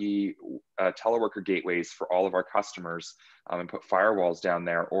Meraki teleworker gateways for all of our customers, and put firewalls down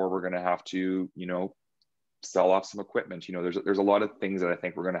there, or we're going to have to sell off some equipment. There's a lot of things that I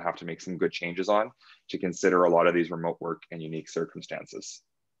think we're going to have to make some good changes on to consider a lot of these remote work and unique circumstances.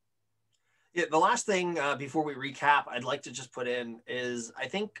 Yeah, the last thing before we recap, I'd like to just put in is I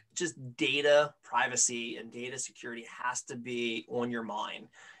think just data privacy and data security has to be on your mind.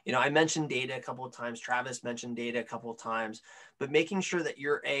 I mentioned data a couple of times. Travis mentioned data a couple of times, but making sure that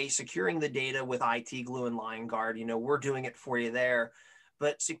you're securing the data with IT Glue and Liongard. We're doing it for you there.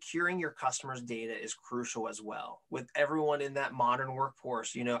 But securing your customers' data is crucial as well. With everyone in that modern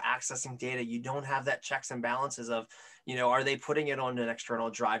workforce, accessing data, you don't have that checks and balances of, are they putting it on an external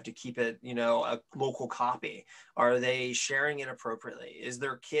drive to keep it, a local copy? Are they sharing it appropriately? Is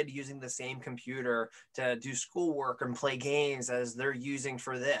their kid using the same computer to do schoolwork and play games as they're using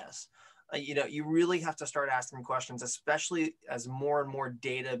for this? You really have to start asking questions, especially as more and more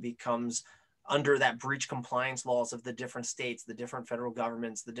data becomes under that breach compliance laws of the different states, the different federal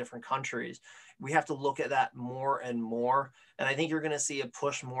governments, the different countries. We have to look at that more and more. And I think you're going to see a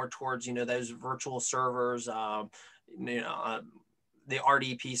push more towards, those virtual servers, the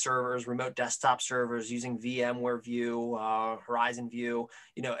RDP servers, remote desktop servers using VMware View, Horizon View,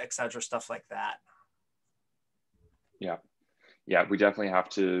 et cetera, stuff like that. Yeah, we definitely have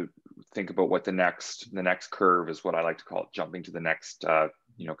to think about what the next curve is, what I like to call it, jumping to the next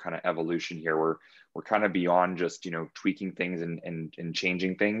kind of evolution here. We're kind of beyond just tweaking things and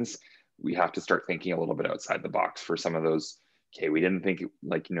changing things. We have to start thinking a little bit outside the box for some of those. Okay, we didn't think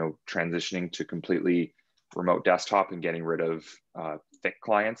transitioning to completely remote desktop and getting rid of thick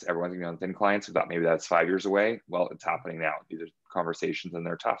clients. Everyone's gonna be on thin clients. We thought maybe that's 5 years away. Well, it's happening now. These are conversations and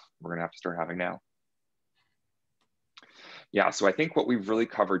they're tough. We're gonna have to start having now. Yeah, so I think what we've really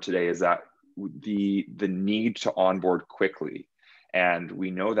covered today is that the need to onboard quickly. And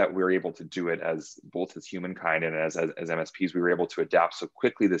we know that we're able to do it as both as humankind and as MSPs. We were able to adapt so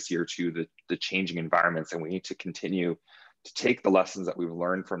quickly this year to the changing environments, and we need to continue to take the lessons that we've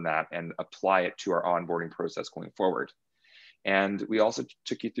learned from that and apply it to our onboarding process going forward. And we also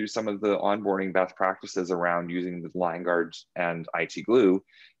took you through some of the onboarding best practices around using the Liongard and IT Glue,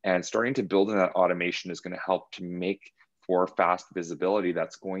 and starting to build in that automation is going to help to make for fast visibility.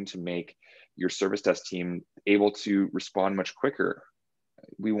 That's going to make your service desk team able to respond much quicker.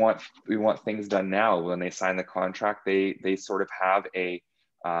 We want things done now. When they sign the contract, they sort of have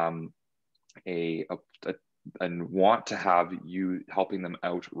and want to have you helping them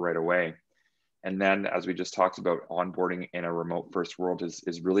out right away. And then, as we just talked about, onboarding in a remote first world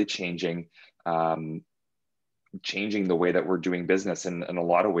is really changing the way that we're doing business in a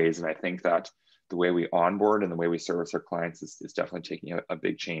lot of ways. And I think that the way we onboard and the way we service our clients is definitely taking a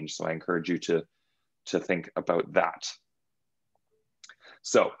big change. So I encourage you to think about that.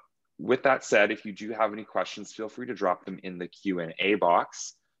 So with that said, if you do have any questions, feel free to drop them in the Q&A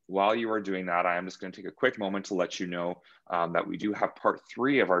box. While you are doing that, I am just going to take a quick moment to let you know that we do have part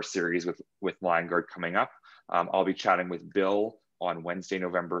 3 of our series with Liongard coming up. I'll be chatting with Bill on Wednesday,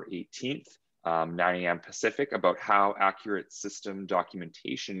 November 18th, 9 a.m. Pacific, about how accurate system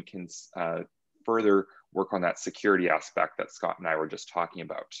documentation can further work on that security aspect that Scott and I were just talking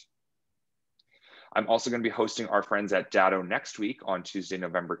about. I'm also going to be hosting our friends at Datto next week on Tuesday,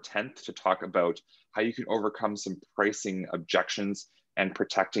 November 10th, to talk about how you can overcome some pricing objections and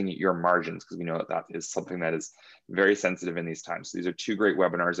protecting your margins, because we know that that is something that is very sensitive in these times. So these are 2 great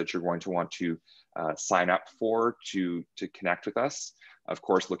webinars that you're going to want to sign up for to connect with us. Of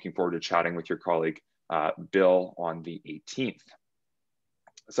course, looking forward to chatting with your colleague, Bill, on the 18th.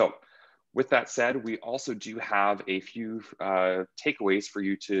 So with that said, we also do have a few takeaways for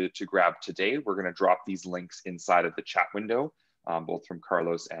you to grab today. We're going to drop these links inside of the chat window, both from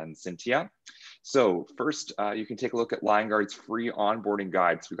Carlos and Cynthia. So first, you can take a look at Liongard's free onboarding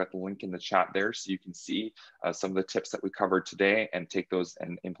guide. So we've got the link in the chat there, so you can see some of the tips that we covered today and take those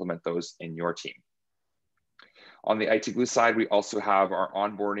and implement those in your team. On the IT Glue side, we also have our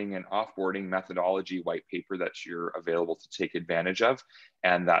onboarding and offboarding methodology white paper that you're available to take advantage of.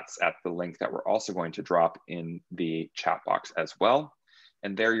 And that's at the link that we're also going to drop in the chat box as well.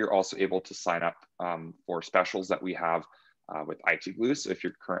 And there you're also able to sign up for specials that we have with IT Glue. So if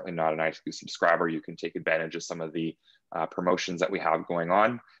you're currently not an IT Glue subscriber, you can take advantage of some of the promotions that we have going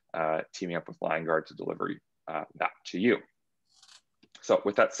on, teaming up with Liongard to deliver that to you. So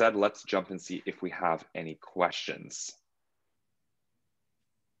with that said, let's jump and see if we have any questions.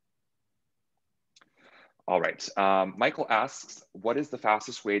 All right, Michael asks, what is the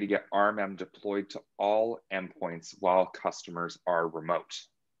fastest way to get RMM deployed to all endpoints while customers are remote?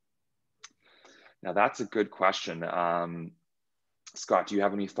 Now that's a good question. Scott, do you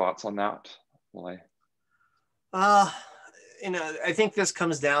have any thoughts on that? You know, I think this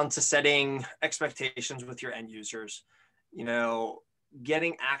comes down to setting expectations with your end users. You know,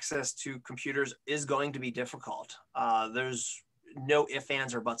 getting access to computers is going to be difficult. There's no ifs,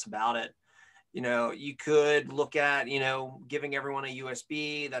 ands, or buts about it. You know, you could look at, you know, giving everyone a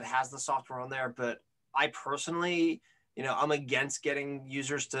USB that has the software on there, but I personally, you know, I'm against getting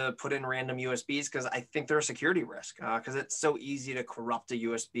users to put in random USBs because I think they're a security risk because it's so easy to corrupt a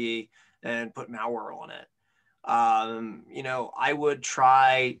USB and put malware on it. You know, I would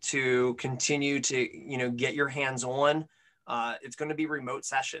try to continue to, you know, get your hands on. It's going to be remote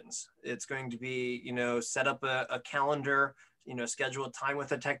sessions. It's going to be, you know, set up a calendar, you know, schedule a time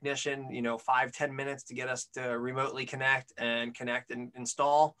with a technician, you know, 5-10 minutes to get us to remotely connect and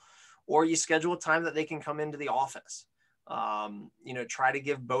install, or you schedule a time that they can come into the office. You know, try to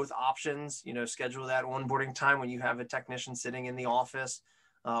give both options, you know, schedule that onboarding time when you have a technician sitting in the office,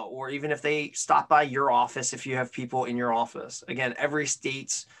 or even if they stop by your office, if you have people in your office. Again, every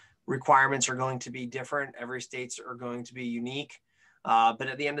state's requirements are going to be different. Every state's are going to be unique. But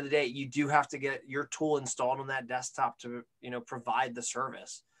at the end of the day, you do have to get your tool installed on that desktop to, you know, provide the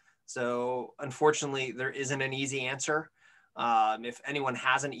service. So unfortunately, there isn't an easy answer. If anyone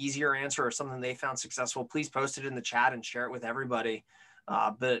has an easier answer or something they found successful, please post it in the chat and share it with everybody.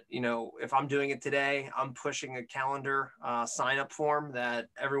 But, you know, if I'm doing it today, I'm pushing a calendar sign up form that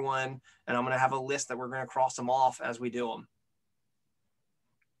everyone, and I'm going to have a list that we're going to cross them off as we do them.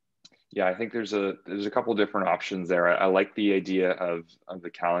 Yeah, I think there's a couple different options there. I like the idea of the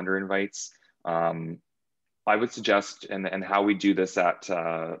calendar invites. I would suggest, and how we do this at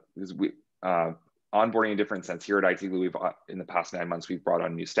onboarding in a different sense here at IT Glue, we've in the past 9 months we've brought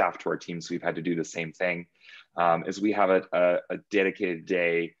on new staff to our team, so we've had to do the same thing. Is we have a dedicated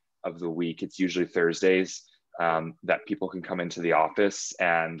day of the week. It's usually Thursdays that people can come into the office,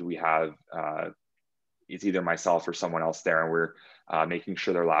 and we have it's either myself or someone else there, and we're making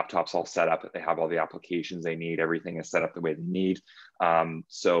sure their laptop's all set up, that they have all the applications they need, everything is set up the way they need.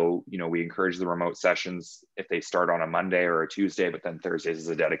 So, we encourage the remote sessions if they start on a Monday or a Tuesday, but then Thursdays is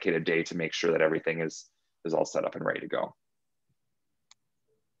a dedicated day to make sure that everything is all set up and ready to go.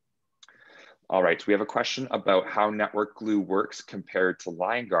 All right, we have a question about how Network Glue works compared to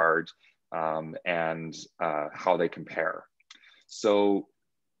Liongard, and how they compare. So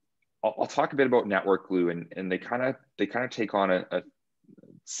I'll talk a bit about Network Glue, and they kind of take on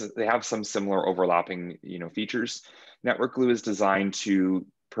they have some similar overlapping features. Network Glue is designed to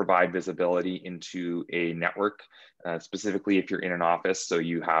provide visibility into a network, specifically if you're in an office. So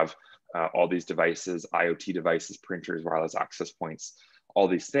you have all these devices, IoT devices, printers, wireless access points, all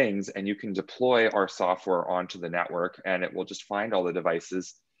these things, and you can deploy our software onto the network, and it will just find all the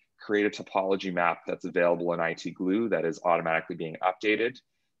devices, create a topology map that's available in IT Glue that is automatically being updated,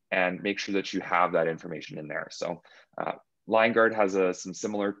 and make sure that you have that information in there. So Liongard has some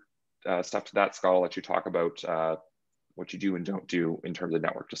similar stuff to that. Scott, I'll let you talk about what you do and don't do in terms of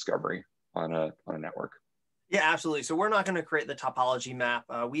network discovery on a network. Yeah, absolutely. So we're not going to create the topology map.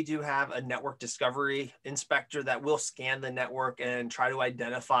 We do have a network discovery inspector that will scan the network and try to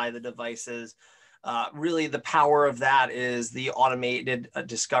identify the devices. Really, the power of that is the automated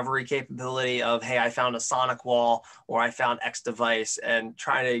discovery capability of, hey, I found a sonic wall, or I found X device, and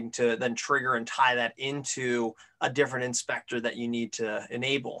trying to then trigger and tie that into a different inspector that you need to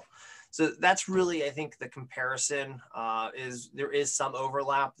enable. So that's really, I think, the comparison is there is some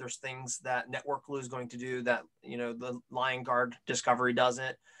overlap. There's things that Network Glue is going to do that, the Liongard discovery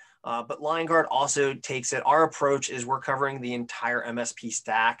doesn't. But Liongard also takes it. Our approach is we're covering the entire MSP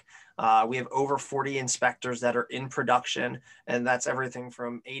stack. We have over 40 inspectors that are in production, and that's everything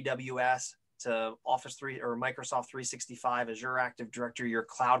from AWS to Office 3 or Microsoft 365, Azure Active Directory, your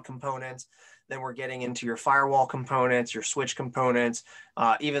cloud components. Then we're getting into your firewall components, your switch components,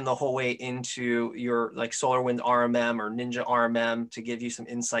 even the whole way into your like SolarWinds RMM or Ninja RMM to give you some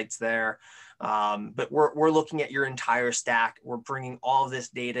insights there. But we're looking at your entire stack. We're bringing all of this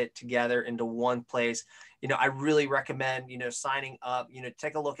data together into one place. I really recommend, signing up,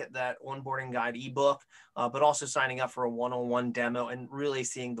 take a look at that onboarding guide ebook, but also signing up for a one-on-one demo and really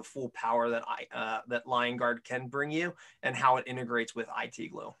seeing the full power that that Liongard can bring you and how it integrates with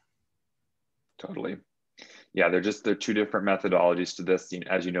IT Glue. Totally. Yeah, they're two different methodologies to this.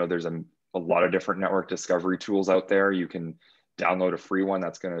 As you know, there's a lot of different network discovery tools out there. You can download a free one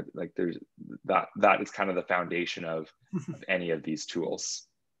that's going to that is kind of the foundation of any of these tools.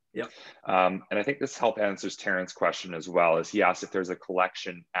 Yep. And I think this answers Terrence's question as well, as he asked if there's a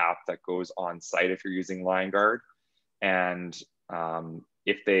collection app that goes on site if you're using Liongard, and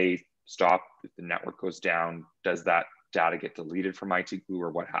if they stop, if the network goes down, does that data get deleted from IT Glue, or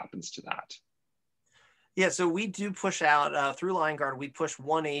what happens to that? Yeah, so we do push out through Liongard, we push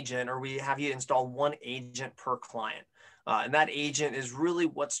one agent, or we have you install one agent per client. And that agent is really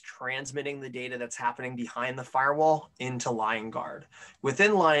what's transmitting the data that's happening behind the firewall into Liongard.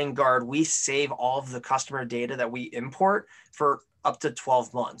 Within Liongard, we save all of the customer data that we import for up to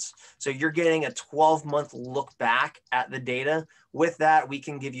 12 months. So you're getting a 12-month look back at the data. With that, we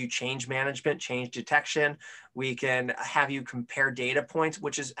can give you change management, change detection. We can have you compare data points,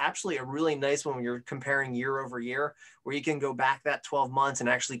 which is actually a really nice one when you're comparing year over year, where you can go back that 12 months and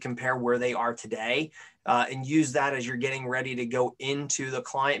actually compare where they are today, and use that as you're getting ready to go into the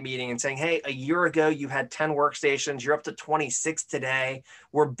client meeting and saying, hey, a year ago you had 10 workstations, you're up to 26 today,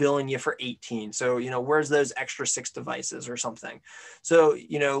 we're billing you for 18. So, where's those extra 6 devices or something? So,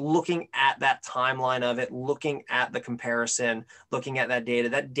 looking at that timeline of it, looking at the comparison, looking at that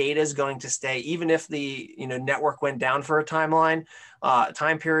data is going to stay, even if the network went down for a time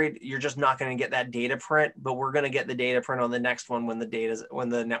period, you're just not going to get that data print, but we're going to get the data print on the next one when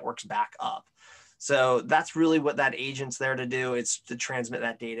the network's back up. So that's really what that agent's there to do. It's to transmit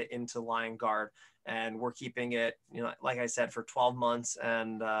that data into Liongard, and we're keeping it, like I said, for 12 months.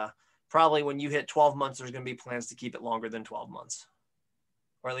 And probably when you hit 12 months, there's going to be plans to keep it longer than 12 months,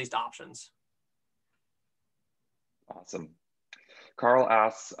 or at least options. Awesome. Carl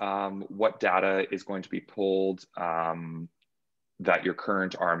asks, what data is going to be pulled that your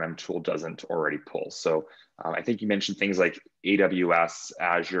current RMM tool doesn't already pull? So I think you mentioned things like AWS,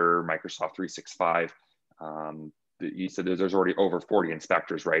 Azure, Microsoft 365. You said there's already over 40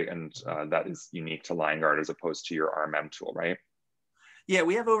 inspectors, right? And that is unique to Liongard as opposed to your RMM tool, right? Yeah,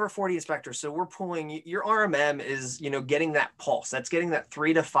 we have over 40 inspectors. So we're pulling, your RMM is, getting that pulse. That's getting that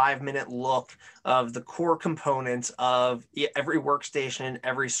 3 to 5 minute look of the core components of every workstation,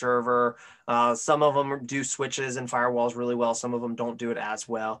 every server. Some of them do switches and firewalls really well. Some of them don't do it as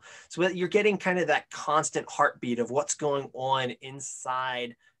well. So you're getting kind of that constant heartbeat of what's going on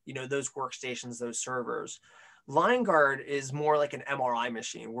inside, those workstations, those servers. Liongard is more like an MRI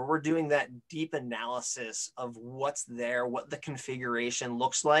machine where we're doing that deep analysis of what's there, what the configuration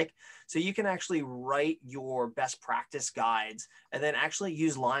looks like. So you can actually write your best practice guides and then actually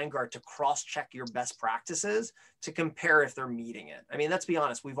use Liongard to cross-check your best practices to compare if they're meeting it. I mean, let's be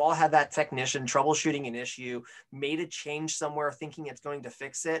honest, we've all had that technician troubleshooting an issue, made a change somewhere thinking it's going to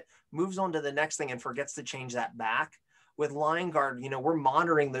fix it, moves on to the next thing and forgets to change that back. With Liongard, we're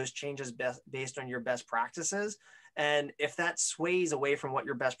monitoring those changes based on your best practices. And if that sways away from what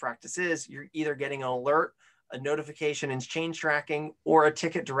your best practice is, you're either getting an alert, a notification in change tracking, or a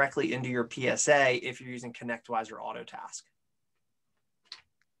ticket directly into your PSA if you're using ConnectWise or Autotask.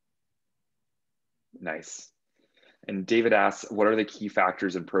 Nice. And David asks, what are the key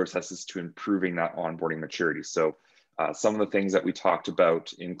factors and processes to improving that onboarding maturity? So some of the things that we talked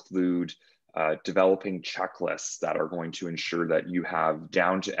about include developing checklists that are going to ensure that you have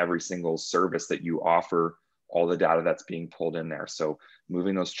down to every single service that you offer all the data that's being pulled in there. So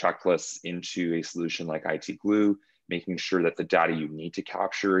moving those checklists into a solution like IT Glue, making sure that the data you need to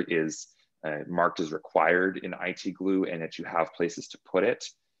capture is marked as required in IT Glue and that you have places to put it.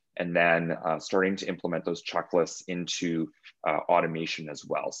 And then starting to implement those checklists into automation as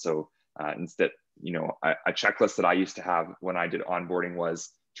well. So instead, a checklist that I used to have when I did onboarding was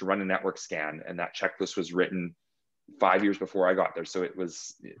to run a network scan, and that checklist was written 5 years before I got there. So it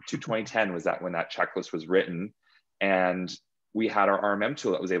was 2010 was that when that checklist was written, and we had our RMM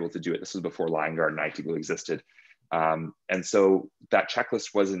tool that was able to do it. This was before Liongard and IT Glue existed. And so that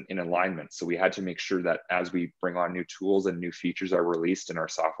checklist wasn't in alignment. So we had to make sure that as we bring on new tools and new features are released in our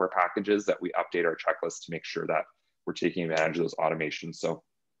software packages, that we update our checklist to make sure that we're taking advantage of those automations. So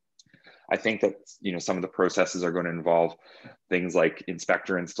I think that some of the processes are going to involve things like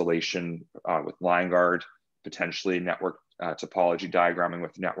inspector installation with Liongard, potentially network topology diagramming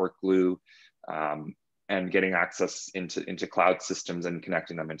with Network Glue, and getting access into cloud systems and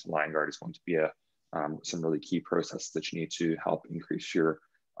connecting them into Liongard is going to be some really key process that you need to help increase your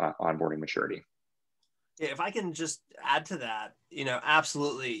onboarding maturity. Yeah, if I can just add to that,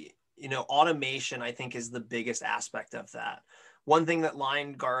 absolutely, automation I think is the biggest aspect of that. One thing that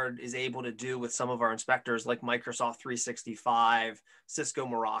Liongard is able to do with some of our inspectors like Microsoft 365, Cisco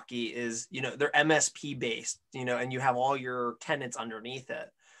Meraki is, they're MSP based, and you have all your tenants underneath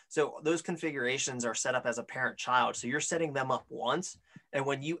it. So those configurations are set up as a parent-child. So you're setting them up once. And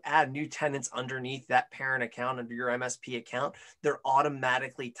when you add new tenants underneath that parent account under your MSP account, they're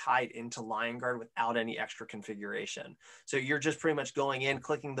automatically tied into Liongard without any extra configuration. So you're just pretty much going in,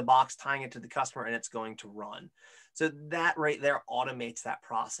 clicking the box, tying it to the customer, and it's going to run. So that right there automates that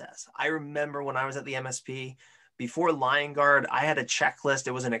process. I remember when I was at the MSP, before Liongard, I had a checklist.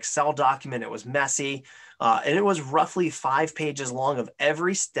 It was an Excel document. It was messy. And it was roughly 5 pages long of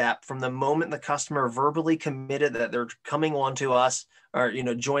every step from the moment the customer verbally committed that they're coming on to us or,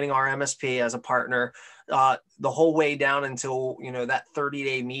 joining our MSP as a partner, the whole way down until, that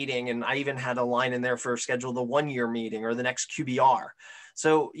 30-day meeting. And I even had a line in there for schedule the 1-year meeting or the next QBR.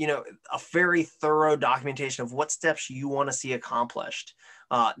 So, a very thorough documentation of what steps you want to see accomplished.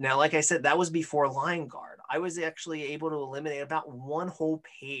 Now, like I said, that was before Liongard. I was actually able to eliminate about 1 whole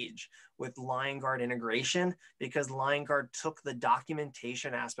page with Liongard integration because Liongard took the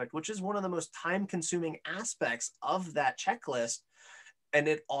documentation aspect, which is one of the most time-consuming aspects of that checklist, and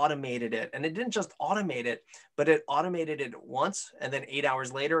it automated it. And it didn't just automate it, but it automated it once, and then 8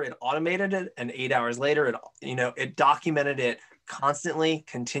 hours later, it automated it, and 8 hours later, it documented it constantly,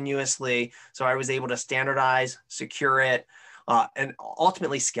 continuously. So I was able to standardize, secure it, and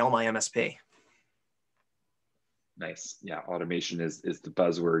ultimately scale my MSP. Nice. Yeah, automation is the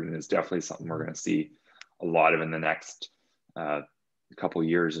buzzword and is definitely something we're going to see a lot of in the next couple of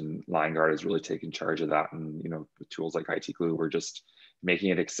years. And Liongard has really taken charge of that. And with tools like IT Glue, we're just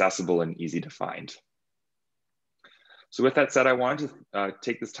making it accessible and easy to find. So with that said, I wanted to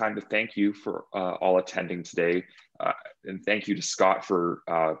take this time to thank you for all attending today. And thank you to Scott for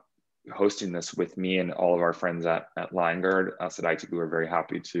hosting this with me and all of our friends at Liongard. Us at IT Glue are very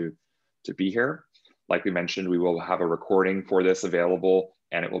happy to be here. Like we mentioned, we will have a recording for this available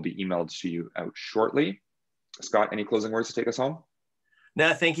and it will be emailed to you out shortly. Scott, any closing words to take us home?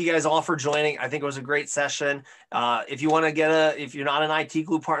 No, thank you guys all for joining. I think it was a great session. If you want to if you're not an IT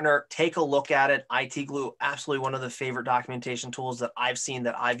Glue partner, take a look at it. IT Glue, absolutely one of the favorite documentation tools that I've seen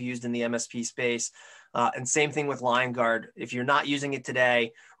that I've used in the MSP space. And same thing with Liongard. If you're not using it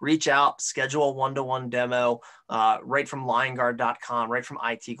today, reach out, schedule a one-to-one demo right from liongard.com, right from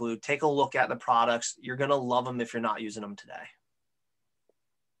IT Glue. Take a look at the products. You're going to love them if you're not using them today.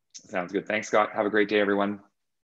 Sounds good. Thanks, Scott. Have a great day, everyone.